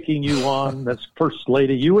I'm taking you on as first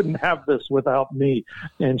lady? You wouldn't have this without me.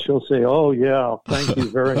 And she'll say, oh, yeah, thank you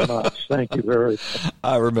very much. Thank you very much.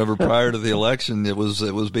 I remember prior to the election, it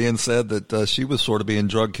was being said that she was sort of being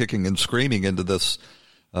drug kicking and screaming into this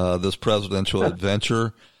presidential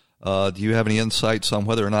adventure. Do you have any insights on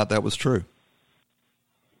whether or not that was true?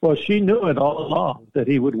 Well, she knew it all along that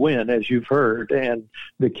he would win, as you've heard, and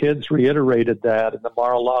the kids reiterated that in the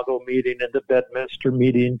Mar-a-Lago meeting and the Bedminster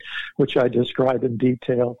meeting, which I described in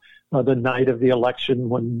detail, the night of the election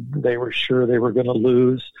when they were sure they were going to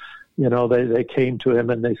lose. You know, they came to him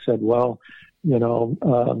and they said, well, you know,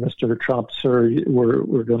 Mr. Trump, sir,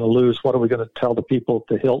 we're going to lose. What are we going to tell the people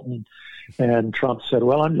at the Hilton? And Trump said,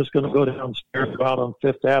 well, I'm just going to go downstairs out on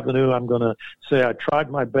Fifth Avenue. I'm going to say I tried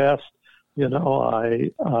my best. You know,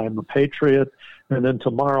 I'm a patriot, and then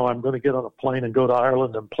tomorrow I'm going to get on a plane and go to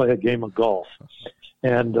Ireland and play a game of golf.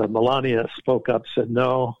 And Melania spoke up, said,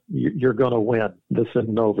 no, you're going to win. This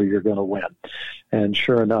isn't over. You're going to win. And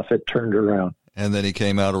sure enough, it turned around. And then he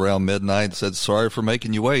came out around midnight and said, sorry for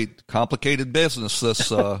making you wait. Complicated business,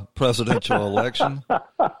 this presidential election.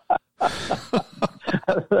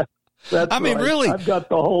 That's I mean, right. really, I've got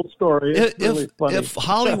the whole story. It's really funny. If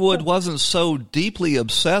Hollywood wasn't so deeply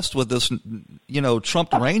obsessed with this, you know, Trump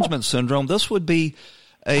derangement syndrome, this would be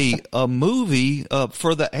a movie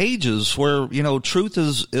for the ages where, you know, truth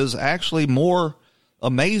is actually more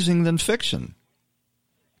amazing than fiction.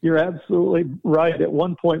 You're absolutely right. At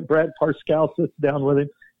one point, Brad Parscale sits down with him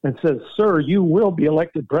and says, sir, you will be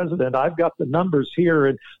elected president. I've got the numbers here,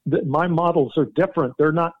 and my models are different.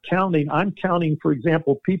 They're not counting. I'm counting, for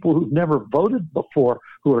example, people who've never voted before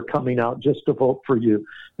who are coming out just to vote for you.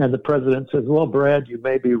 And the president says, well, Brad, you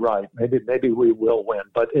may be right. Maybe we will win.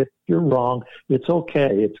 But if you're wrong, it's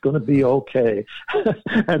okay. It's going to be okay.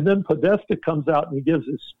 And then Podesta comes out and he gives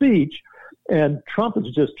his speech. And Trump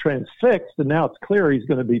is just transfixed, and now it's clear he's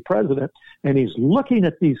going to be president. And he's looking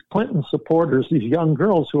at these Clinton supporters, these young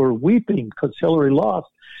girls who are weeping because Hillary lost.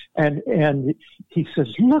 And he says,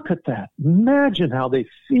 look at that. Imagine how they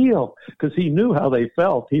feel, because he knew how they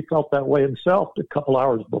felt. He felt that way himself a couple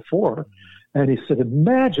hours before. And he said,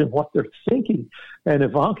 imagine what they're thinking. And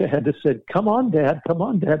Ivanka had to say, come on, Dad,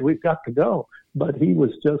 we've got to go. But he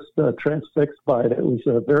was just transfixed by it. It was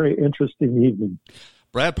a very interesting evening.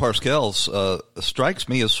 Brad Parscale strikes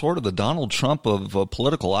me as sort of the Donald Trump of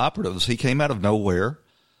political operatives. He came out of nowhere.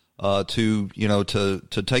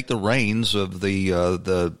 to take the reins of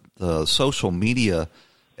the social media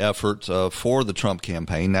effort for the Trump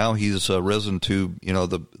campaign. Now he's risen to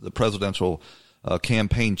the presidential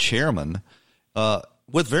campaign chairman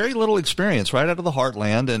with very little experience, right out of the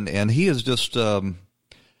heartland, and he is just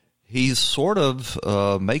he's sort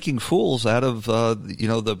of making fools out of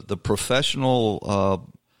the professional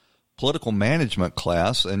political management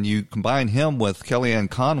class, and you combine him with Kellyanne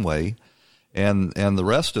Conway and the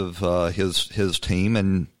rest of his team,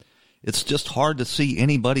 and it's just hard to see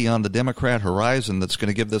anybody on the Democrat horizon that's going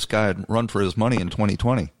to give this guy a run for his money in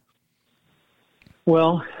 2020.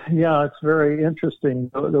 Well, yeah, it's very interesting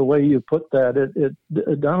the way you put that.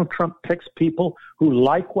 Donald Trump picks people who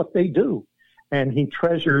like what they do, and he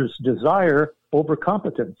treasures desire over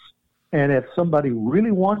competence. And if somebody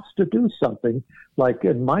really wants to do something, like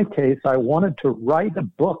in my case, I wanted to write a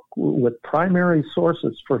book with primary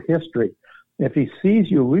sources for history. If he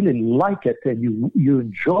sees you really like it and you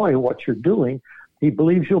enjoy what you're doing, he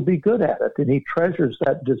believes you'll be good at it, and he treasures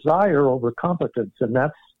that desire over competence, and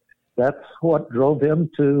that's what drove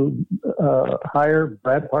him to hire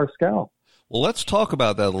Brad Parscale. Well, let's talk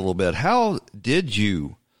about that a little bit. How did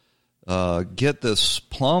you get this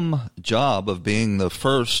plum job of being the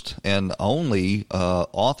first and only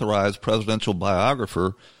authorized presidential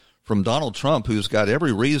biographer from Donald Trump, who's got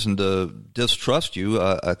every reason to distrust you?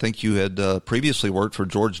 I think you had previously worked for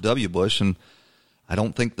George W. Bush, and I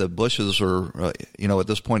don't think the Bushes are, at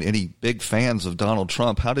this point, any big fans of Donald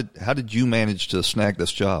Trump. How did you manage to snag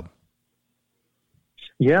this job?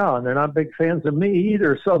 Yeah, and they're not big fans of me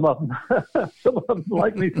either. Some of them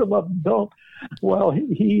like me, some of them don't. Well,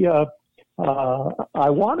 I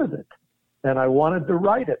wanted it, and I wanted to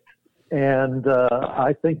write it. And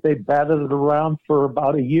I think they batted it around for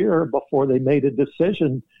about a year before they made a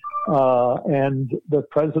decision. And the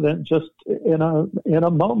president just in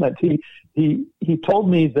a moment, he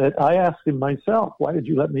told me that I asked him myself, why did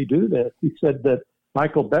you let me do this? He said that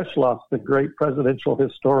Michael Beschloss, the great presidential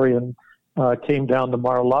historian, came down to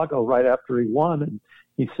Mar-a-Lago right after he won, and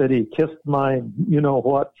he said he kissed my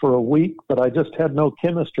you-know-what for a week, but I just had no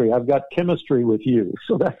chemistry. I've got chemistry with you.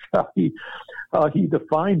 So that's how he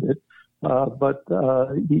defined it. But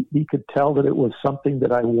he could tell that it was something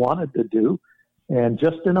that I wanted to do. And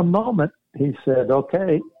just in a moment, he said,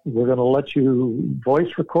 okay, we're going to let you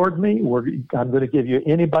voice record me. I'm going to give you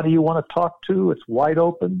anybody you want to talk to. It's wide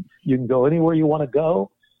open. You can go anywhere you want to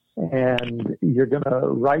go. And you're going to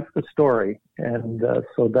write the story. And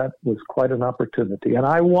so that was quite an opportunity. And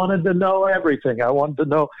I wanted to know everything. I wanted to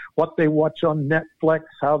know what they watch on Netflix,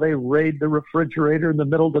 how they raid the refrigerator in the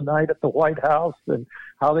middle of the night at the White House, and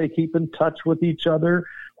how they keep in touch with each other,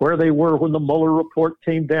 where they were when the Mueller report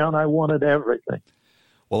came down. I wanted everything.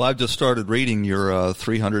 Well, I've just started reading your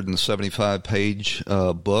 375-page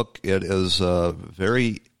book. It is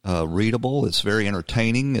very readable. It's very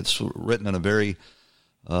entertaining. It's written in a very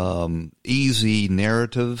easy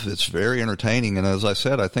narrative. It's very entertaining, and as I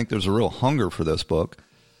said, I think there's a real hunger for this book,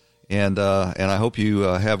 and I hope you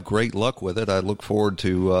have great luck with it. I look forward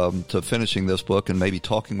to finishing this book and maybe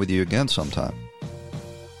talking with you again sometime.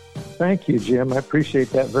 Thank you, Jim. I appreciate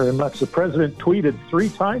that very much. The president tweeted 3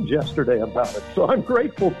 times yesterday about it, so I'm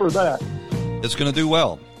grateful for that. It's going to do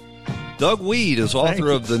well. Doug Weed is author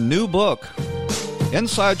of the new book,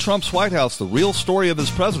 Inside Trump's White House, The Real Story of His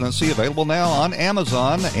Presidency, available now on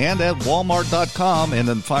Amazon and at Walmart.com and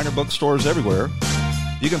in finer bookstores everywhere.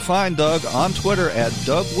 You can find Doug on Twitter at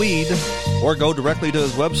Doug Weed or go directly to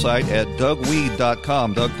his website at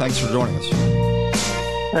DougWeed.com. Doug, thanks for joining us.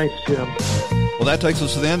 Thanks, Jim. Well, that takes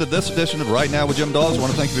us to the end of this edition of Right Now with Jim Dawes. I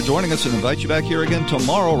want to thank you for joining us and invite you back here again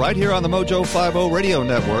tomorrow right here on the Mojo 50 Radio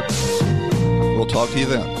Network. We'll talk to you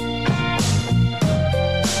then.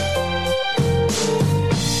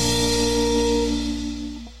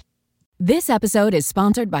 This episode is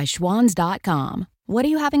sponsored by Schwans.com. What are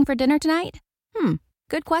you having for dinner tonight?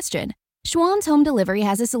 Good question. Schwans Home Delivery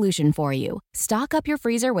has a solution for you. Stock up your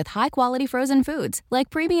freezer with high-quality frozen foods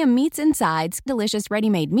like premium meats and sides, delicious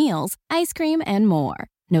ready-made meals, ice cream, and more.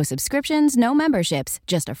 No subscriptions, no memberships,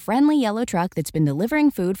 just a friendly yellow truck that's been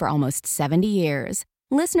delivering food for almost 70 years.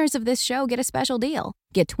 Listeners of this show get a special deal.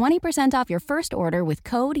 Get 20% off your first order with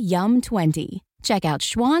code YUM20. Check out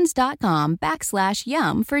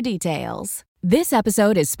schwans.com/YUM for details. This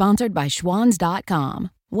episode is sponsored by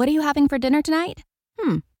Schwans.com. What are you having for dinner tonight?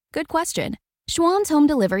 Good question. Schwans Home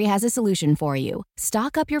Delivery has a solution for you.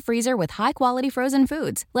 Stock up your freezer with high-quality frozen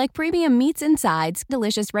foods like premium meats and sides,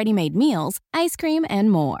 delicious ready-made meals, ice cream,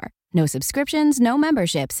 and more. No subscriptions, no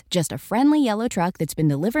memberships, just a friendly yellow truck that's been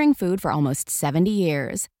delivering food for almost 70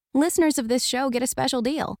 years. Listeners of this show get a special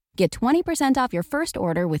deal. Get 20% off your first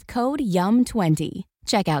order with code YUM20.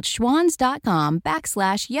 Check out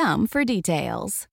schwans.com/YUM for details.